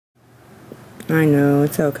I know,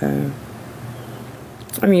 it's okay.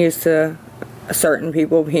 I'm used to certain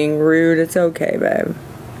people being rude. It's okay, babe.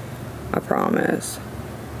 I promise.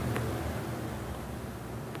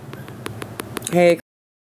 Hey,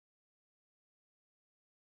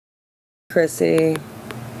 Chrissy.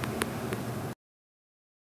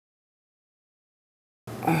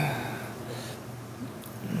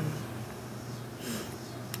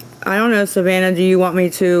 I don't know, Savannah, do you want me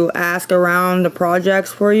to ask around the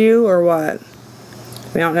projects for you or what?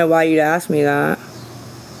 I don't know why you'd ask me that.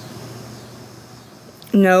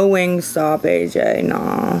 No Wingstop, AJ.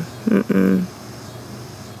 Nah.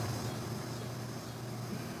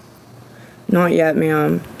 Not yet,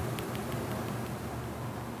 ma'am.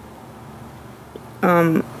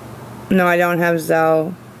 No, I don't have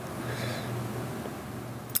Zelle.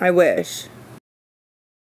 I wish.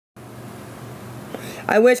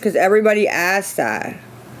 I wish, because everybody asked that.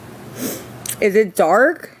 Is it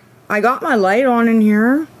dark? I got my light on in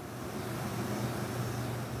here.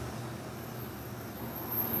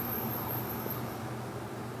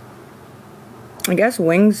 I guess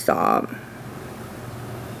Wingstop.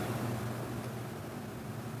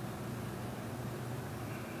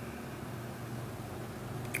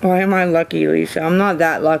 Why am I lucky, Lisa? I'm not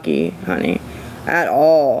that lucky, honey. At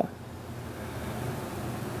all.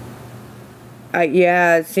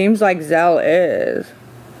 Yeah, it seems like Zelle is.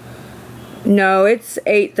 No, it's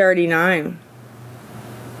 8:39.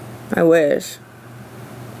 I wish.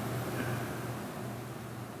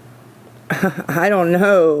 I don't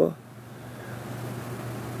know.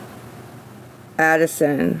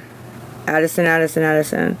 Addison.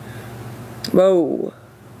 Whoa.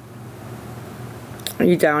 Are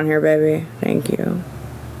you down here, baby? Thank you.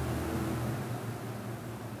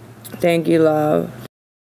 Thank you, love.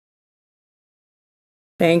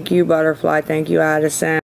 Thank you, Butterfly. Thank you,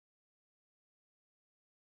 Addison.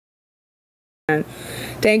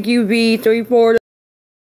 Thank you, V34.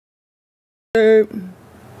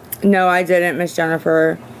 No, I didn't, Miss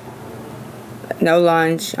Jennifer. No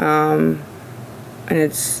lunch. And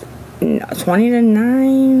it's 20 to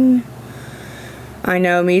 9. I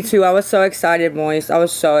know, me too. I was so excited, Moist. I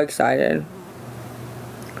was so excited.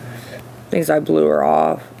 Things I blew her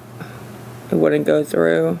off. It wouldn't go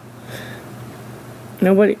through.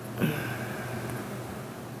 Nobody.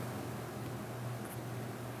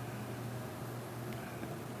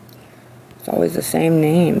 It's always the same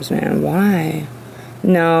names, man. Why?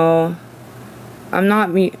 No. I'm not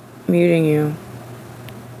muting you.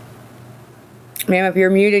 Ma'am, if you're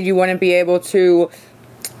muted, you wouldn't be able to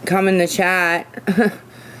come in the chat. I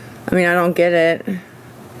mean, I don't get it.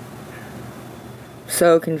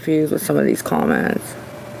 So confused with some of these comments.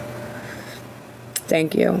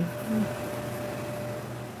 Thank you.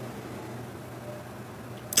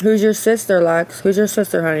 Who's your sister, Lex? Who's your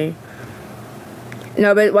sister, honey?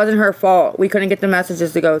 No, but it wasn't her fault. We couldn't get the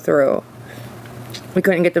messages to go through. We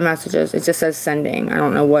couldn't get the messages. It just says sending. I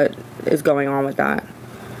don't know what is going on with that.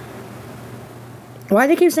 Why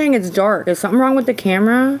do they keep saying it's dark? Is something wrong with the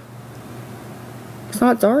camera? It's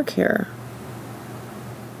not dark here.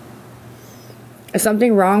 Is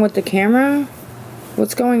something wrong with the camera?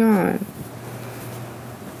 What's going on?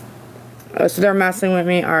 Oh, so they're messing with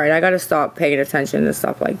me? Alright, I gotta stop paying attention to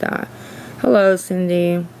stuff like that. Hello,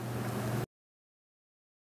 Cindy.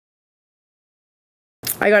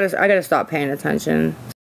 I gotta stop paying attention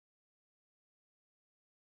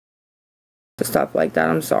to stuff like that.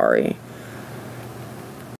 I'm sorry.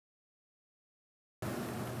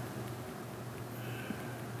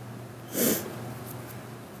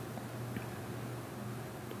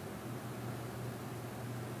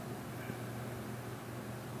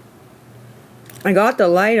 I got the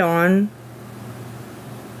light on.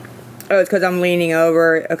 Oh, it's because I'm leaning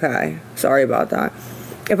over. Okay, sorry about that.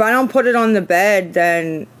 If I don't put it on the bed,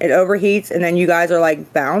 then it overheats, and then you guys are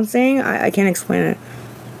like bouncing. I can't explain it.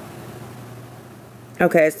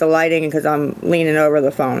 Okay, it's the lighting because I'm leaning over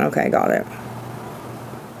the phone. Okay, got it.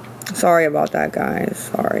 Sorry about that, guys.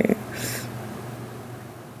 Sorry.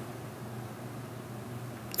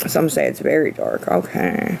 Some say it's very dark.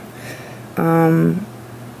 Okay.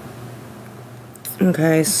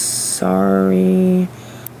 Okay, sorry.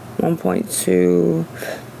 1.2.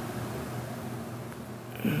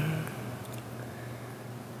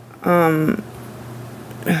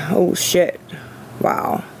 Oh shit.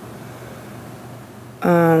 Wow.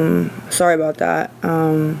 Sorry about that.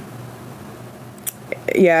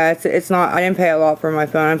 Yeah, it's not, I didn't pay a lot for my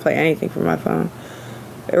phone. I didn't pay anything for my phone.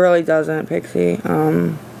 It really doesn't, Pixie.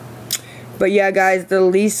 But yeah, guys, the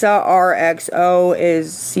Lisa RXO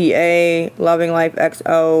is CA. Loving Life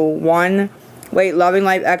XO1. Wait, Loving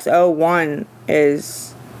Life XO1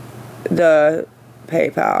 is the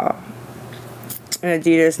PayPal. And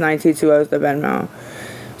Adidas 9220 is the Venmo.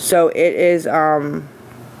 So it is, yeah,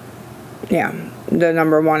 the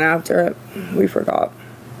number one after it. We forgot.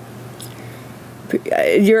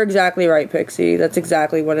 You're exactly right, Pixie. That's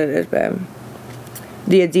exactly what it is, babe.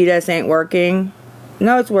 The Adidas ain't working.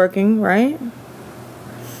 No, it's working, right?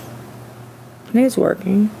 I think it's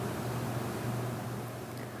working.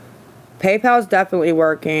 PayPal's definitely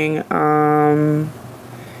working.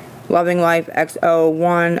 Loving Life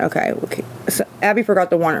XO1. Okay. So Abby forgot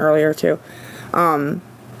the one earlier too. And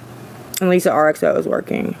Lisa RXO is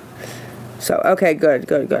working. So okay, good.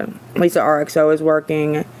 Lisa RXO is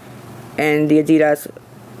working, and the Adidas,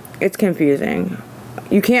 it's confusing.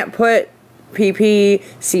 You can't put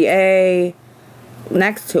PPCA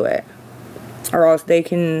next to it, or else they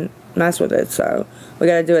can mess with it. So we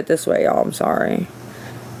gotta do it this way, y'all. I'm sorry.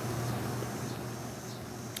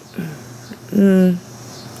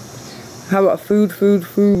 How about food?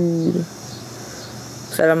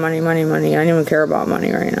 Instead of money. I don't even care about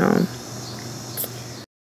money right now.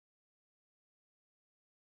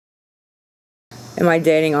 Am I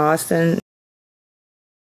dating Austin?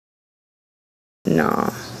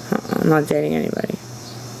 No. I'm not dating anybody.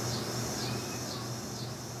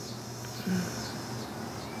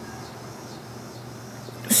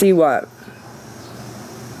 See what?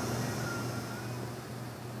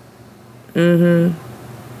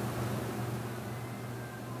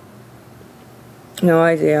 No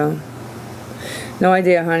idea. No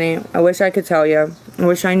idea, honey. I wish I could tell you. I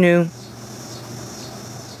wish I knew.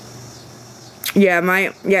 Yeah,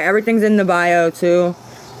 everything's in the bio too.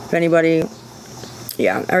 If anybody,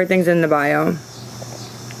 yeah, everything's in the bio.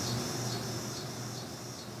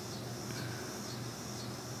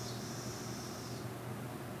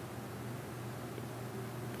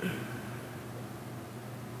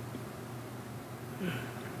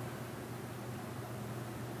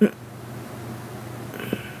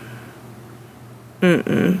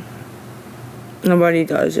 Nobody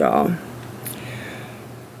does, y'all.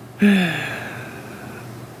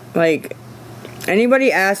 Like,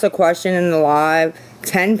 anybody asks a question in the live,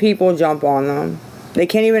 10 people jump on them. They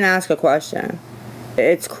can't even ask a question.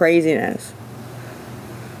 It's craziness.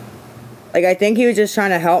 Like, I think he was just trying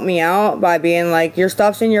to help me out by being like, your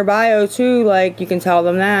stuff's in your bio too, like, you can tell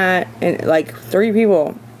them that. And, like, 3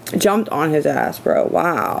 people jumped on his ass, bro.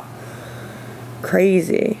 Wow.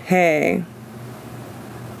 Crazy. Hey.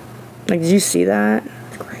 Like, did you see that?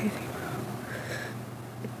 It's crazy, bro.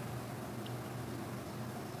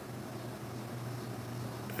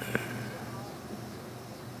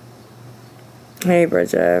 Hey,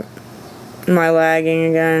 Bridget. Am I lagging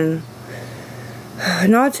again?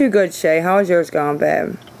 Not too good, Shay. How's yours going,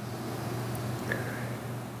 babe?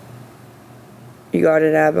 You got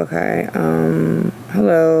it, Ab? Okay.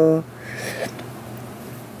 Hello.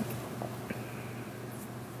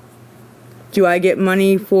 Do I get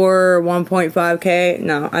money for 1.5K?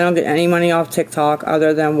 No, I don't get any money off TikTok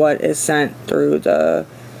other than what is sent through the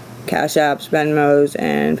Cash Apps, Venmos,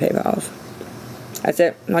 and PayPals. That's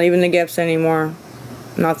it. Not even the gifts anymore.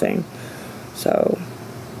 Nothing. So,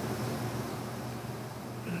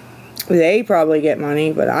 they probably get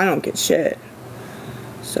money, but I don't get shit.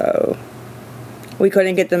 So, we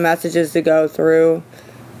couldn't get the messages to go through.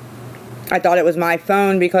 I thought it was my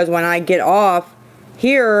phone because when I get off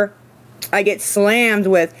here, I get slammed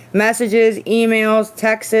with messages, emails,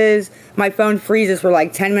 texts. My phone freezes for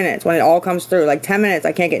like 10 minutes when it all comes through. Like 10 minutes,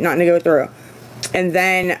 I can't get nothing to go through. And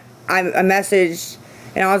then I messaged,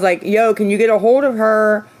 and I was like, yo, can you get a hold of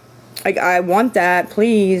her? Like, I want that,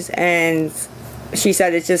 please. And she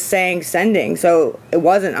said it's just saying sending. So it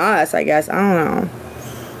wasn't us, I guess. I don't know.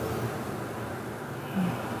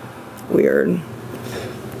 Weird.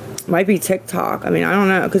 Might be TikTok. I mean, I don't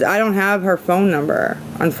know. Because I don't have her phone number,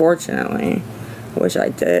 unfortunately. I wish I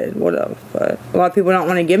did. Would have. But a lot of people don't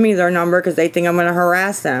want to give me their number because they think I'm going to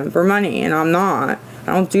harass them for money. And I'm not.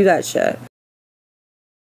 I don't do that shit.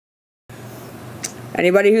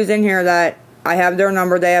 Anybody who's in here that I have their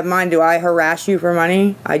number, they have mine. Do I harass you for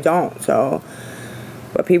money? I don't. So,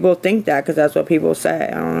 but people think that because that's what people say.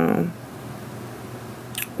 I don't know.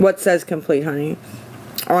 What says complete, honey?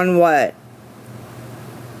 On what?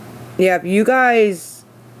 Yeah, if you guys,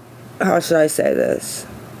 how should I say this?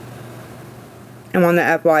 I'm on the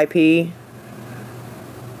FYP.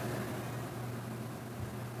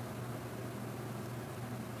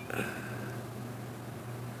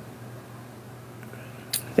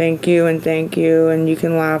 Thank you, and you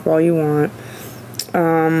can laugh all you want.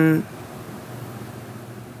 I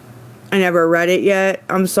never read it yet.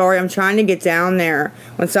 I'm sorry, I'm trying to get down there.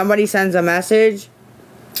 When somebody sends a message,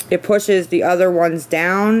 it pushes the other ones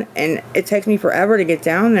down, and it takes me forever to get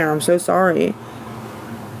down there. I'm so sorry.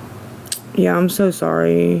 Yeah, I'm so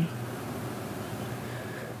sorry.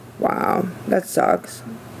 Wow, that sucks.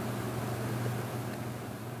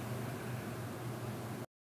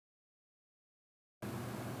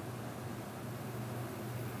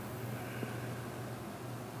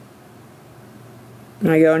 Am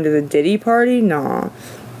I going to the Diddy party? Nah.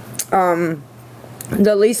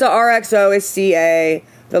 The Lisa RXO is CA.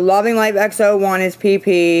 The Loving Life XO1 is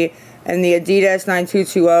PP. And the Adidas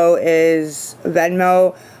 9220 is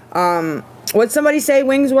Venmo. What'd somebody say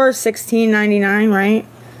wings were? $16.99, right?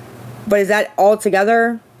 But is that all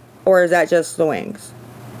together? Or is that just the wings?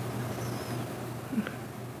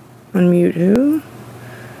 Unmute who?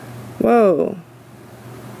 Whoa.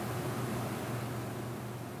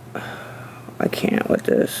 I can't with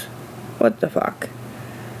this. What the fuck?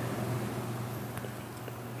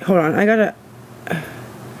 Hold on, I gotta...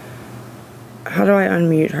 How do I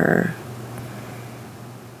unmute her?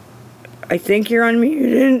 I think you're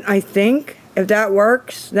unmuted. I think. If that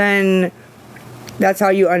works, then that's how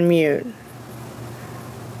you unmute.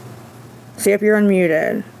 See if you're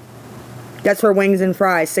unmuted. That's for wings and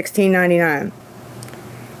fries, $16.99.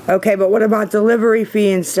 Okay, but what about delivery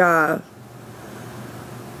fee and stuff?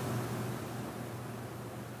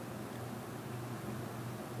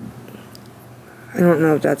 I don't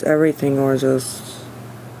know if that's everything or just...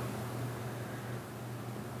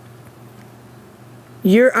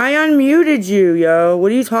 I unmuted you, yo.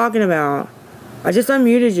 What are you talking about? I just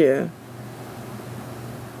unmuted you.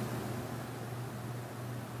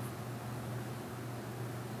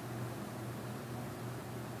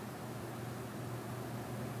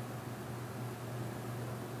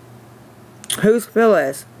 Who's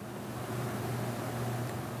Phyllis?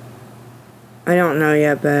 I don't know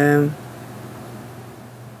yet, babe.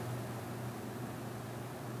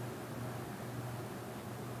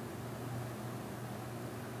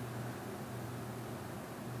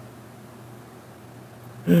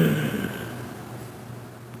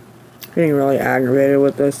 Getting really aggravated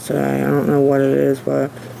with this today. I don't know what it is,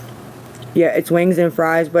 but yeah, it's wings and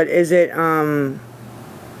fries. But is it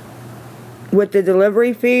with the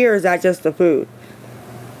delivery fee, or is that just the food?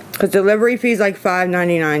 Because delivery fee is like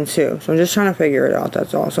 $5.99 too. So I'm just trying to figure it out.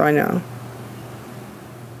 That's all. So I know.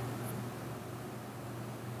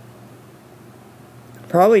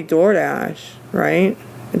 Probably DoorDash, right?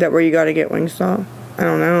 Is that where you got to get Wingstop? I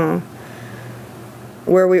don't know.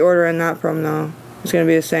 Where are we ordering that from though? It's going to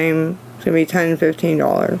be the same. It's going to be $10 and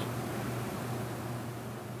 $15.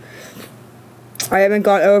 I haven't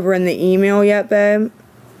got over in the email yet, babe.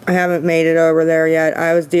 I haven't made it over there yet.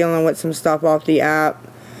 I was dealing with some stuff off the app.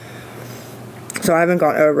 So I haven't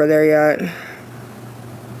got over there yet.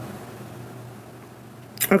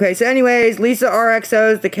 Okay, so anyways, Lisa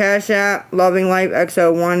RXO's the Cash App. Loving Life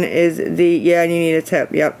XO1 is the... Yeah, and you need a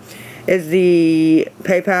tip. Yep. Is the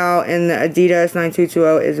PayPal, and the Adidas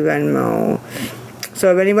 9220 is Venmo.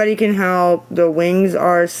 So if anybody can help, the wings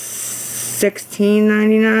are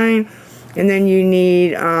 $16.99, and then you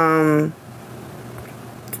need I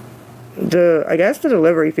guess the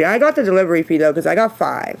delivery fee. I got the delivery fee though because I got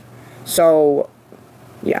 5. So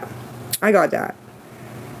yeah, I got that.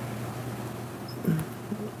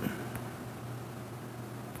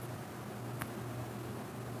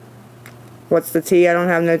 What's the tea? I don't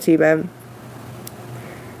have no tea, babe.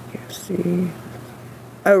 KFC.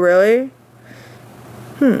 Oh, really?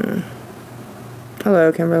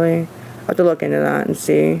 Hello, Kimberly. I'll have to look into that and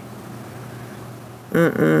see.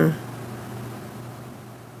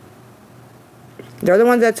 They're the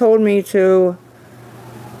ones that told me to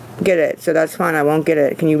get it, so that's fine. I won't get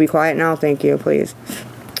it. Can you be quiet now? Thank you, please.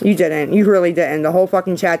 You didn't. You really didn't. The whole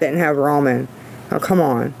fucking chat didn't have ramen. Oh, come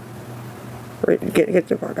on. Get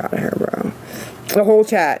the fuck out of here, bro. The whole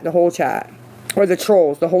chat. The whole chat. Or the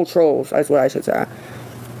trolls. The whole trolls. That's what I should say.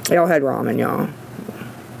 They all had ramen, y'all.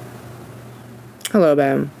 Hello,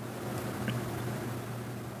 babe.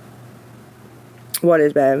 What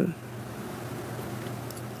is, babe?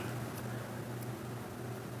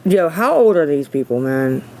 Yo, how old are these people,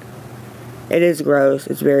 man? It is gross.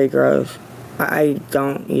 It's very gross. I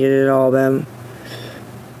don't eat it at all, babe.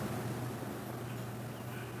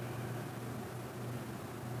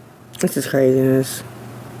 This is craziness.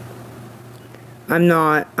 I'm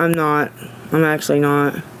actually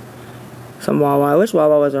not. Some Wawa. I wish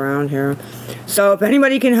Wawa was around here. So if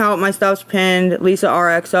anybody can help, my stuff's pinned. Lisa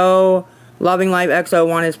RXO. Loving Life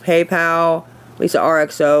XO1 is PayPal. Lisa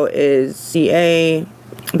RXO is CA.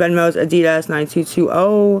 Venmo's Adidas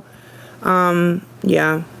 9220.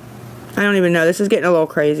 Yeah. I don't even know. This is getting a little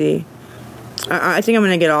crazy. I think I'm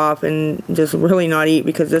going to get off and just really not eat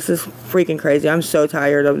because this is freaking crazy. I'm so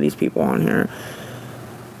tired of these people on here.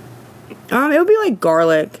 It would be like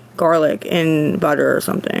garlic and butter or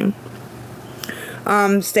something.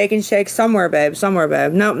 Steak and shake somewhere, babe. Somewhere,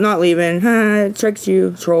 babe. Nope, not leaving. Tricked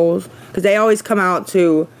you, trolls. Because they always come out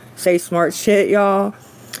to say smart shit, y'all.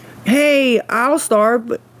 Hey, I'll starve,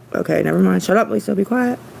 but... Okay, never mind. Shut up, Lisa. Be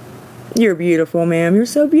quiet. You're beautiful, ma'am. You're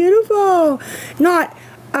so beautiful. Not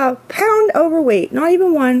a pound overweight. Not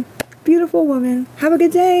even one. Beautiful woman. Have a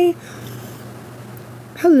good day.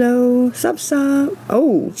 Hello. Sup, sup.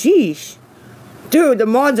 Oh, geesh. Dude, the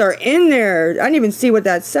mods are in there. I didn't even see what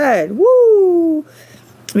that said. Woo.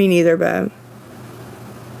 Me neither, babe.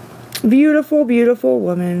 Beautiful, beautiful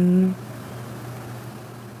woman.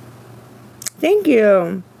 Thank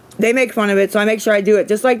you. They make fun of it, so I make sure I do it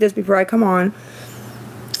just like this before I come on.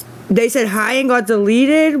 They said hi and got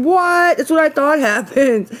deleted? What? That's what I thought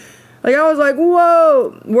happened. Like, I was like,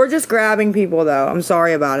 whoa. We're just grabbing people, though. I'm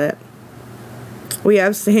sorry about it. We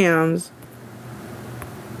have Sam's.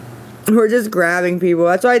 We're just grabbing people.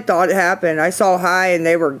 That's what I thought happened. I saw hi and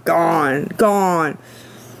they were gone. Gone.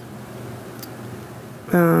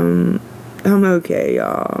 I'm okay,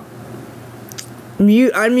 y'all.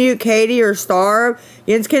 Unmute Katie or Starve.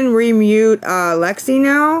 Jens can remute Lexi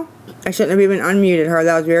now. I shouldn't have even unmuted her.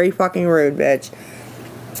 That was very fucking rude, bitch.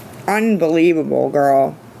 Unbelievable,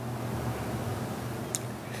 girl.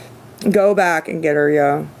 Go back and get her,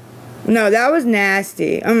 yo. No, that was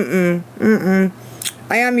nasty.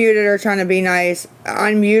 I unmuted her trying to be nice.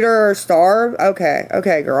 Unmute her or Starve? Okay.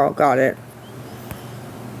 Okay, girl. Got it.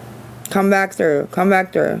 Come back through. Come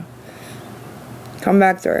back through. Come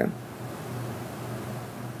back through.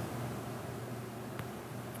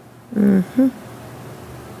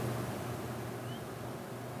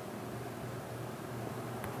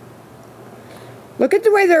 Look at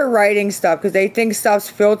the way they're writing stuff because they think stuff's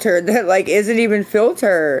filtered that like isn't even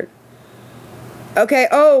filtered. Okay,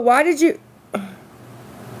 oh, why did you...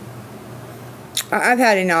 I've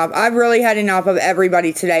had enough. I've really had enough of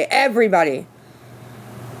everybody today. Everybody.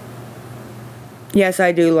 Yes,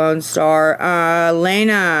 I do, Lone Star.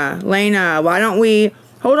 Lena, why don't we...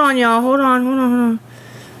 Hold on, y'all. Hold on.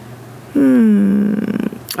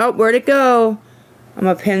 Oh, where'd it go?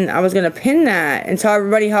 I was gonna pin that and tell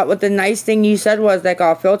everybody what the nice thing you said was that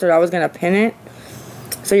got filtered. I was gonna pin it.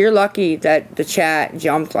 So you're lucky that the chat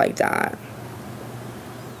jumped like that.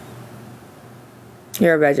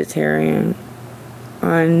 You're a vegetarian.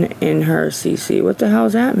 In her CC. What the hell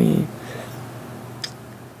does that mean?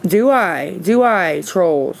 Do I,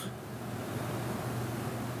 trolls?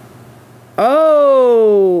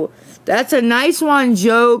 Oh, that's a nice one,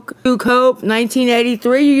 Joke to Cope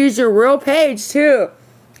 1983. You use your real page too.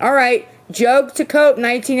 All right, Joke to Cope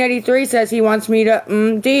 1983 says he wants me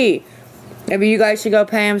to D. Maybe you guys should go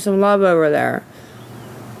pay him some love over there.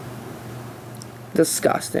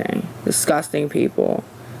 Disgusting people.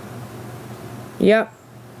 Yep.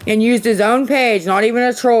 And used his own page, not even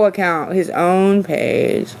a troll account. His own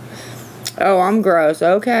page. Oh, I'm gross.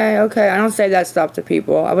 Okay. I don't say that stuff to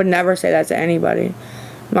people. I would never say that to anybody.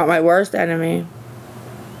 Not my worst enemy.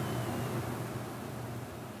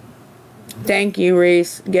 Thank you,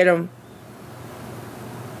 Reese. Get him.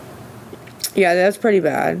 Yeah, that's pretty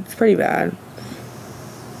bad. It's pretty bad.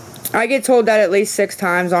 I get told that at least 6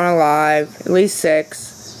 times on a live. At least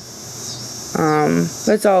 6.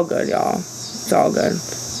 It's all good, y'all. It's all good.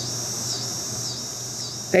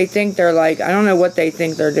 They think they're like, I don't know what they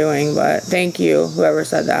think they're doing, but thank you, whoever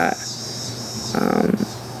said that.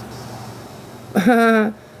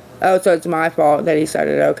 Oh, so it's my fault that he said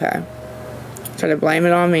it. Okay. Try to blame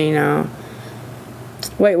it on me now.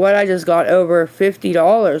 Wait, what? I just got over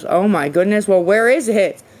 $50. Oh my goodness. Well, where is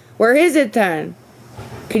it? Where is it then?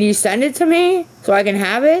 Can you send it to me so I can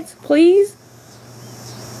have it, please?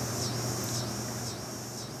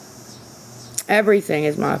 Everything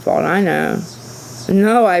is my fault, I know.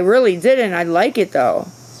 No, I really didn't. I'd like it, though.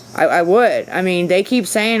 I would. I mean, they keep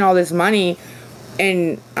saying all this money,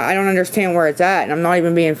 and I don't understand where it's at, and I'm not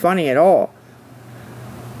even being funny at all.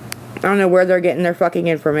 I don't know where they're getting their fucking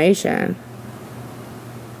information.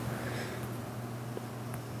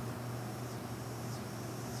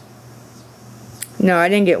 No, I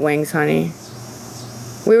didn't get wings, honey.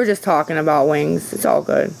 We were just talking about wings. It's all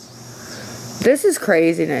good. This is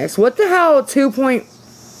craziness. What the hell?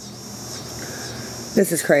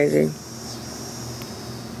 This is crazy.